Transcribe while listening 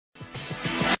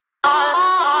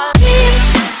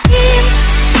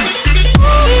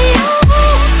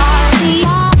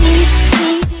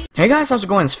Hey guys, how's it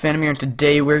going? It's Phantom here, and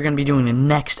today we're going to be doing the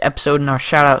next episode in our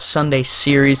Shoutout Sunday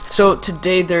series. So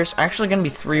today there's actually going to be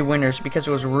 3 winners because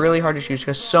it was really hard to choose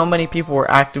because so many people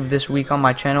were active this week on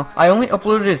my channel. I only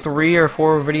uploaded 3 or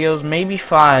 4 videos, maybe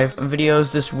 5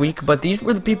 videos this week, but these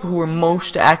were the people who were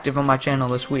most active on my channel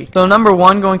this week. So number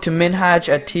 1 going to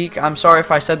Minhaj Atik. I'm sorry if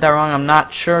I said that wrong. I'm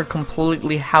not sure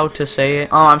completely how to say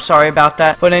it. I'm sorry about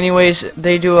that. But anyways,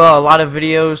 they do a lot of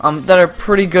videos that are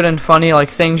pretty good and funny, like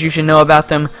things you should know about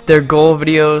them, their goal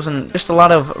videos, and just a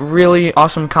lot of really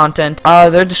awesome content.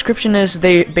 Their description is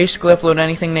they basically upload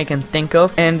anything they can think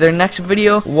of, and their next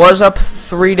video was up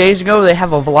 3 days ago. They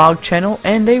have a vlog channel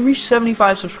and they reached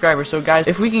 75 subscribers. So guys,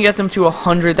 if we can get them to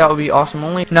 100, that would be awesome.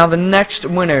 Now the next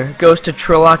winner goes to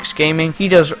Trilox Gaming. He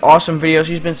does awesome videos.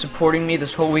 He's been supporting me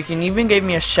this whole week and even gave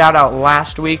me a shout out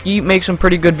last week. He makes some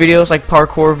pretty good videos like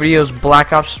parkour videos,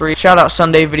 Black Ops 3, shout out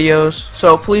Sunday videos.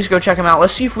 So please go check him out.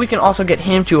 Let's see if we can also get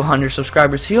him to 100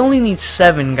 subscribers. He only needs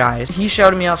 7, guys. He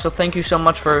shouted me out, so thank you so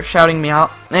much for shouting me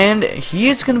out. And he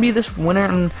is going to be this winner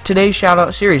in today's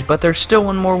shoutout series, but there's still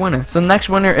one more winner. So the next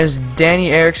winner is Danny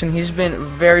Erickson. He's been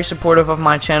very supportive of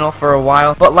my channel for a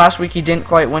while, but last week he didn't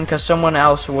quite win because someone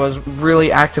else was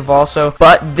really active also.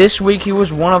 But this week he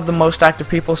was one of the most active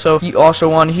people, so he also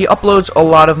won. He uploads a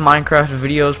lot of Minecraft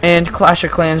videos and Clash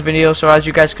of Clans videos, so as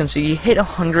you guys can see, he hit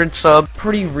 100 subs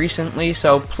pretty recently,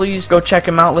 so please go check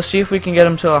him out. Let's see if we can get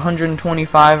him to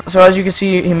 125. So as you can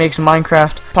see, he makes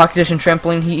Minecraft, Pocket Edition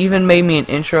Trampoline. He even made me an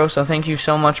intro, so thank you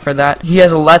so much for that. He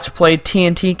has a Let's Play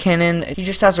TNT Cannon. He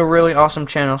just has a really awesome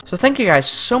channel. So thank you guys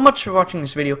so much for watching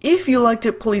this video. If you liked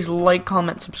it, please like,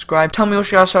 comment, subscribe. Tell me what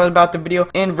you guys thought about the video.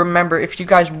 And remember, if you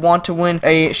guys want to win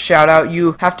a shout out,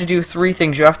 you have to do 3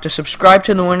 things. You have to subscribe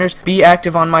to the winners, be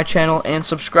active on my channel, and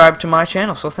subscribe to my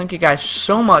channel. So thank you guys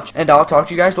so much, and I'll talk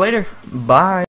to you guys later. Bye.